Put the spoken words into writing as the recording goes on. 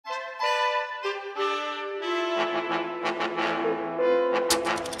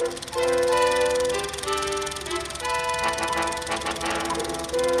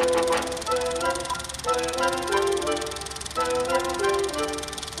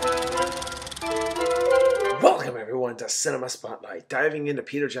to Cinema Spotlight. Diving into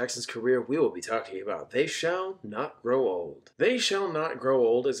Peter Jackson's career, we will be talking about They Shall Not Grow Old. They Shall Not Grow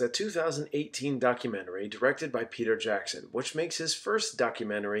Old is a 2018 documentary directed by Peter Jackson, which makes his first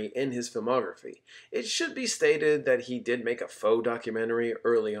documentary in his filmography. It should be stated that he did make a faux documentary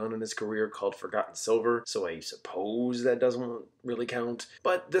early on in his career called Forgotten Silver, so I suppose that doesn't really count.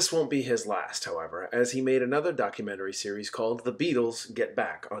 But this won't be his last, however, as he made another documentary series called The Beatles Get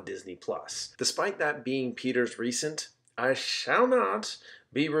Back on Disney+. Despite that being Peter's recent, I shall not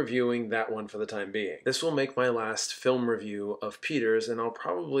be reviewing that one for the time being. This will make my last film review of Peter's, and I'll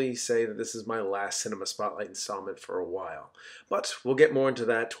probably say that this is my last Cinema Spotlight installment for a while. But we'll get more into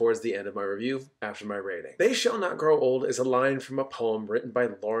that towards the end of my review, after my rating. They Shall Not Grow Old is a line from a poem written by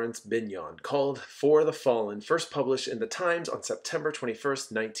Lawrence Bignon called For the Fallen, first published in the Times on September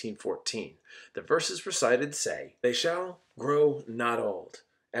 21st, 1914. The verses recited say, "They shall grow not old,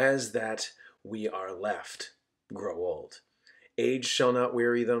 as that we are left grow old. Age shall not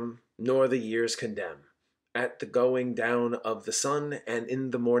weary them, nor the years condemn. At the going down of the sun and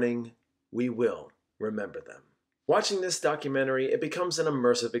in the morning, we will remember them." Watching this documentary, it becomes an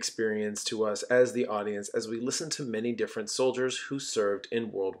immersive experience to us as the audience as we listen to many different soldiers who served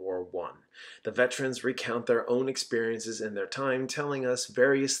in World War I. The veterans recount their own experiences in their time, telling us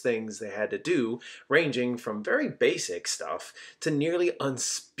various things they had to do, ranging from very basic stuff to nearly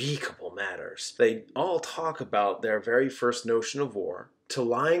unspeakable matters. They all talk about their very first notion of war, to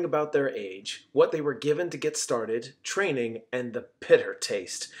lying about their age, what they were given to get started, training, and the bitter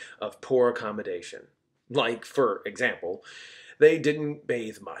taste of poor accommodation. Like, for example, they didn't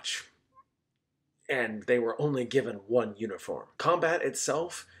bathe much, and they were only given one uniform. Combat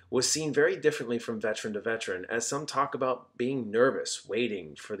itself was seen very differently from veteran to veteran, as some talk about being nervous,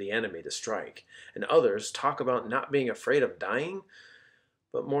 waiting for the enemy to strike, and others talk about not being afraid of dying,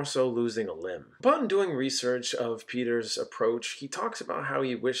 but more so losing a limb. Upon doing research of Peter's approach, he talks about how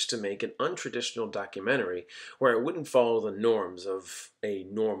he wished to make an untraditional documentary where it wouldn't follow the norms of a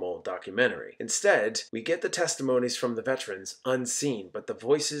normal documentary. Instead, we get the testimonies from the veterans unseen, but the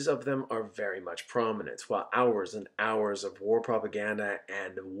voices of them are very much prominent, while hours and hours of war propaganda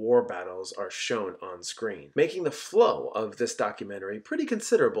and war battles are shown on screen, making the flow of this documentary pretty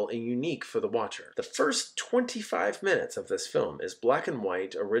considerable and unique for the watcher. The first 25 minutes of this film is black and white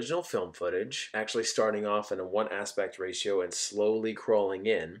original film footage, actually starting off in a 1 aspect ratio and slowly crawling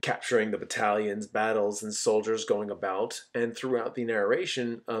in, capturing the battalions, battles, and soldiers going about, and throughout the narration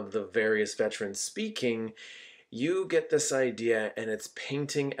of the various veterans speaking, you get this idea and it's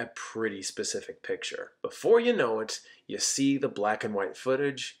painting a pretty specific picture. Before you know it, you see the black and white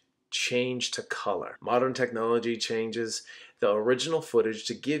footage change to color. Modern technology changes the original footage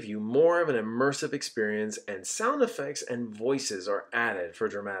to give you more of an immersive experience, and sound effects and voices are added for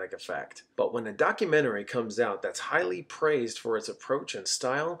dramatic effect. But when a documentary comes out that's highly praised for its approach and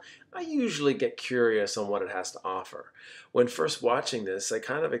style, I usually get curious on what it has to offer. When first watching this, I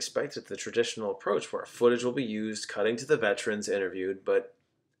kind of expected the traditional approach where footage will be used, cutting to the veterans interviewed, but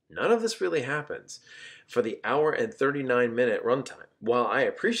none of this really happens for the hour and 39-minute runtime. While I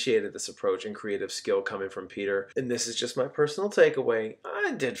appreciated this approach and creative skill coming from Peter, and this is just my personal takeaway,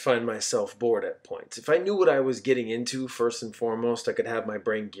 I did find myself bored at points. If I knew what I was getting into first and foremost, I could have my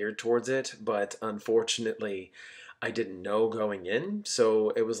brain geared towards it, but unfortunately, I didn't know going in,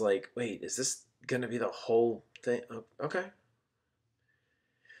 so it was like, wait, is this gonna be the whole thing? Okay.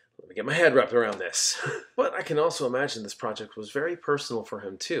 Let me get my head wrapped around this. But I can also imagine this project was very personal for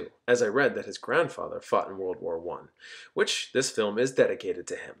him too, as I read that his grandfather fought in World War I, which this film is dedicated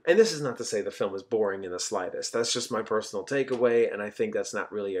to him. And this is not to say the film is boring in the slightest. That's just my personal takeaway, and I think that's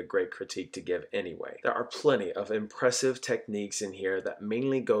not really a great critique to give anyway. There are plenty of impressive techniques in here that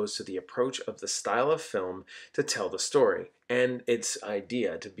mainly goes to the approach of the style of film to tell the story, and its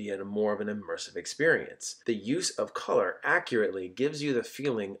idea to be more of an immersive experience. The use of color accurately gives you the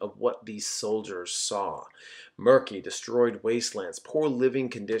feeling of what these soldiers saw. Murky, destroyed wastelands, poor living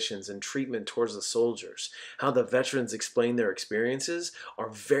conditions, and treatment towards the soldiers. How the veterans explain their experiences are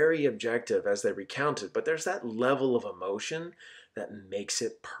very objective as they recount it, but there's that level of emotion that makes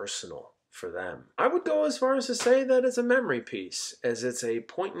it personal for them. I would go as far as to say that it's a memory piece, as it's a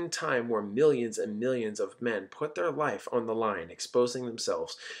point in time where millions and millions of men put their life on the line, exposing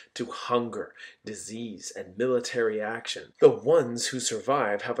themselves to hunger, disease, and military action. The ones who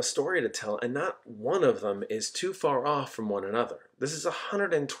survive have a story to tell, and not one of them is too far off from one another. This is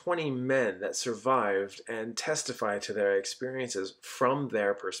 120 men that survived and testify to their experiences from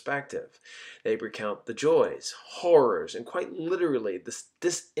their perspective. They recount the joys, horrors, and quite literally the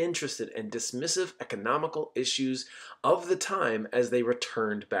disinterested and dismissive economical issues of the time as they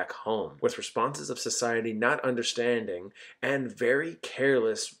returned back home, with responses of society not understanding and very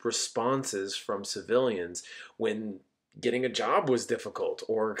careless responses from civilians when getting a job was difficult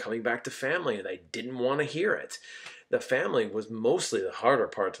or coming back to family and they didn't want to hear it. The family was mostly the harder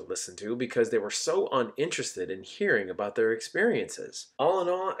part to listen to because they were so uninterested in hearing about their experiences. All in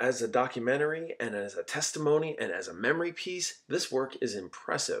all, as a documentary and as a testimony and as a memory piece, this work is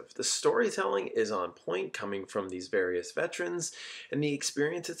impressive. The storytelling is on point coming from these various veterans, and the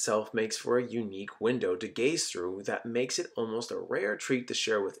experience itself makes for a unique window to gaze through that makes it almost a rare treat to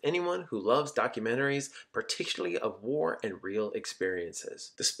share with anyone who loves documentaries, particularly of war and real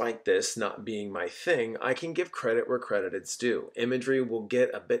experiences. Despite this not being my thing, I can give credit where credit is due. Imagery will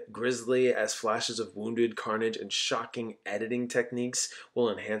get a bit grisly as flashes of wounded carnage and shocking editing techniques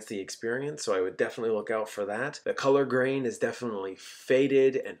will enhance the experience, so I would definitely look out for that. The color grain is definitely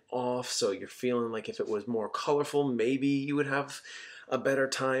faded and off, so you're feeling like if it was more colorful, maybe you would have a better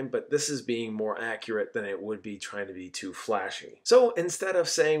time, but this is being more accurate than it would be trying to be too flashy. So instead of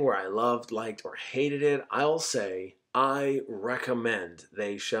saying where I loved, liked, or hated it, I'll say I recommend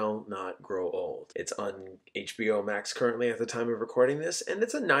They Shall Not Grow Old. It's on HBO Max currently at the time of recording this, and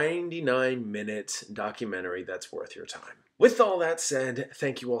it's a 99-minute documentary that's worth your time. With all that said,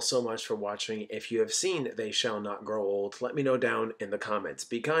 thank you all so much for watching. If you have seen They Shall Not Grow Old, let me know down in the comments.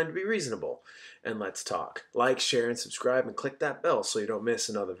 Be kind, be reasonable, and let's talk. Like, share, and subscribe, and click that bell so you don't miss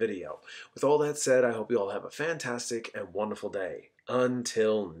another video. With all that said, I hope you all have a fantastic and wonderful day.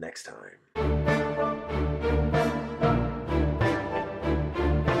 Until next time.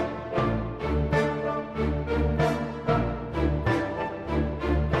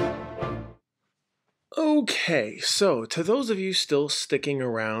 Okay, so to those of you still sticking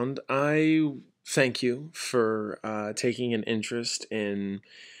around, I thank you for taking an interest in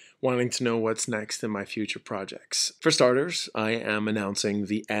wanting to know what's next in my future projects. For starters, I am announcing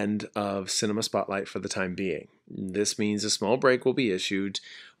the end of Cinema Spotlight for the time being. This means a small break will be issued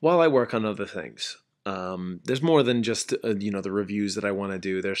while I work on other things. There's more than just the reviews that I want to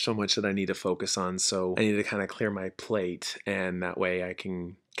do. There's so much that I need to focus on, so I need to kind of clear my plate, and that way I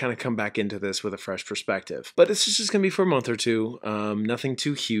can kind of come back into this with a fresh perspective. But it's just going to be for a month or two, nothing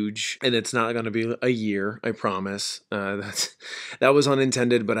too huge, and it's not going to be a year, I promise. That was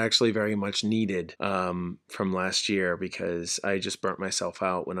unintended, but actually very much needed from last year because I just burnt myself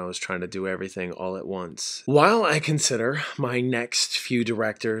out when I was trying to do everything all at once. While I consider my next few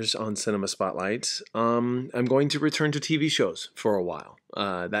directors on Cinema Spotlight, I'm going to return to TV shows for a while.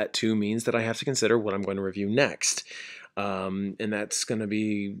 That too means that I have to consider what I'm going to review next. And that's going to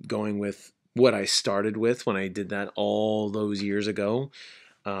be going with what I started with when I did that all those years ago.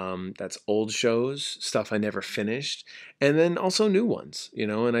 That's old shows, stuff I never finished, and then also new ones,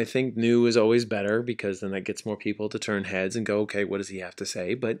 and I think new is always better because then that gets more people to turn heads and go, okay, what does he have to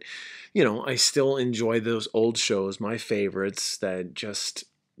say? But, I still enjoy those old shows, my favorites that just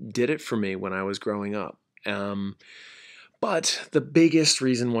did it for me when I was growing up. But the biggest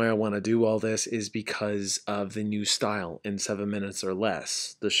reason why I want to do all this is because of the new style in 7 Minutes or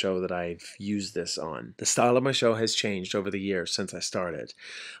Less, the show that I've used this on. The style of my show has changed over the years since I started.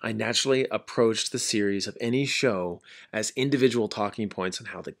 I naturally approached the series of any show as individual talking points on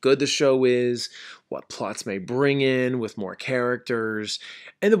how good the show is, what plots may bring in with more characters,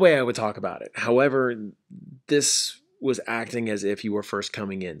 and the way I would talk about it. However, this was acting as if you were first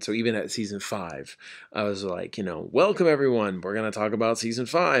coming in. So even at season 5, I was like, welcome everyone. We're going to talk about season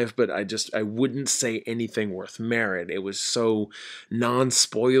 5, but I wouldn't say anything worth merit. It was so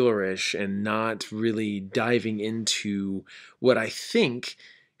non-spoilerish and not really diving into what I think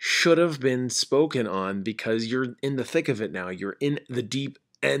should have been spoken on because you're in the thick of it now. You're in the deep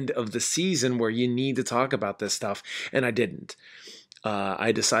end of the season where you need to talk about this stuff, and I didn't.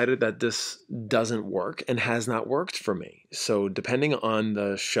 I decided that this doesn't work and has not worked for me. So depending on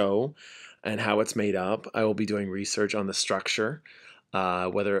the show and how it's made up, I will be doing research on the structure,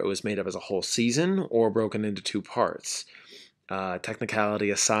 whether it was made up as a whole season or broken into 2 parts.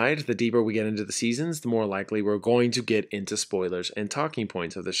 Technicality aside, the deeper we get into the seasons, the more likely we're going to get into spoilers and talking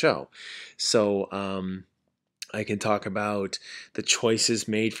points of the show. So, I can talk about the choices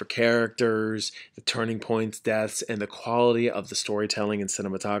made for characters, the turning points, deaths, and the quality of the storytelling and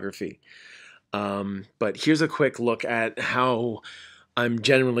cinematography. But here's a quick look at how I'm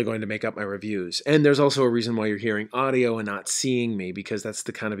generally going to make up my reviews. And there's also a reason why you're hearing audio and not seeing me, because that's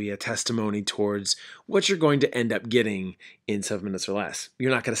to kind of be a testimony towards what you're going to end up getting in 7 minutes or less.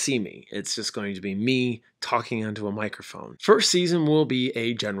 You're not going to see me. It's just going to be me talking into a microphone. First season will be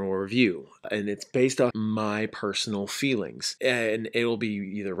a general review, and it's based on my personal feelings. And it will be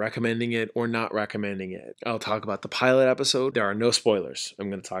either recommending it or not recommending it. I'll talk about the pilot episode. There are no spoilers. I'm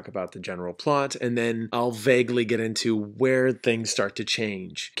going to talk about the general plot, and then I'll vaguely get into where things start to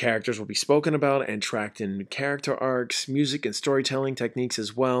change. Characters will be spoken about and tracked in character arcs, music and storytelling techniques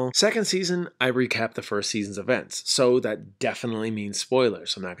as well. Second season, I recap the first season's events, so that definitely means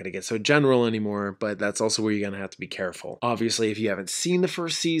spoilers. I'm not going to get so general anymore, but that's also where you're going to have to be careful. Obviously, if you haven't seen the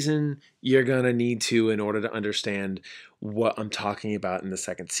first season, you're going to need to in order to understand what I'm talking about in the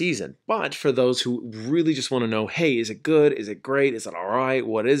second season. But for those who really just want to know, hey, is it good? Is it great? Is it all right?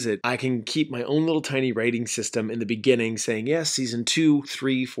 What is it? I can keep my own little tiny rating system in the beginning saying, yes, season 2,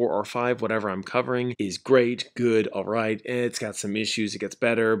 3, 4, or 5, whatever I'm covering is great, good, all right. It's got some issues. It gets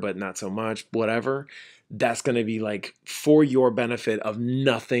better, but not so much, whatever. That's going to be like for your benefit of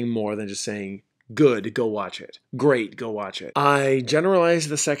nothing more than just saying, good, go watch it. Great, go watch it. I generalized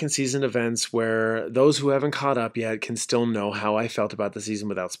the second season events where those who haven't caught up yet can still know how I felt about the season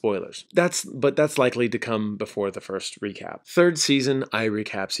without spoilers. But that's likely to come before the first recap. Third season, I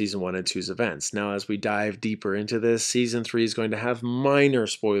recap season 1 and 2's events. Now, as we dive deeper into this, season 3 is going to have minor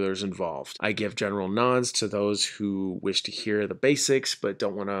spoilers involved. I give general nods to those who wish to hear the basics but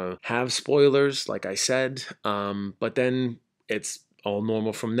don't want to have spoilers, like I said. But then it's all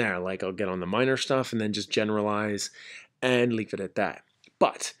normal from there. Like, I'll get on the minor stuff and then just generalize and leave it at that.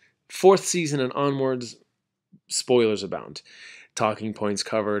 But fourth season and onwards, spoilers abound. Talking points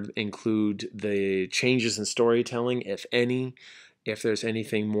covered include the changes in storytelling, if any. If there's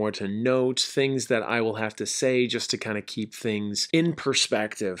anything more to note, things that I will have to say just to kind of keep things in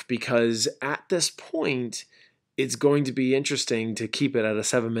perspective, because at this point, it's going to be interesting to keep it at a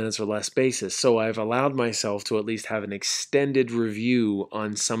 7 minutes or less basis. So I've allowed myself to at least have an extended review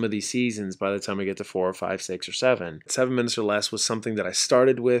on some of these seasons by the time I get to 4 or 5, 6 or 7. 7 minutes or less was something that I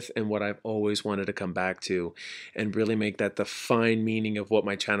started with and what I've always wanted to come back to and really make that the fine meaning of what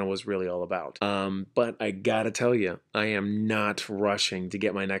my channel was really all about. But I gotta tell you, I am not rushing to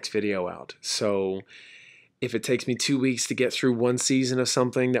get my next video out. So if it takes me 2 weeks to get through one season of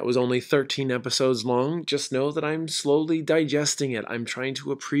something that was only 13 episodes long, just know that I'm slowly digesting it. I'm trying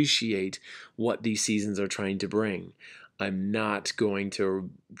to appreciate what these seasons are trying to bring. I'm not going to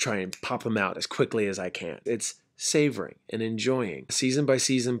try and pop them out as quickly as I can. It's savoring and enjoying season by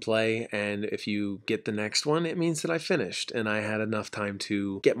season play, and if you get the next one, it means that I finished and I had enough time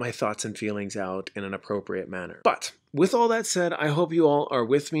to get my thoughts and feelings out in an appropriate manner. But with all that said, I hope you all are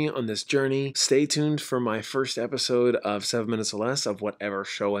with me on this journey. Stay tuned for my first episode of 7 Minutes or Less of whatever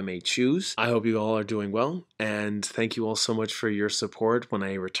show I may choose. I hope you all are doing well, and thank you all so much for your support when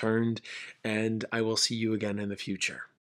I returned, and I will see you again in the future.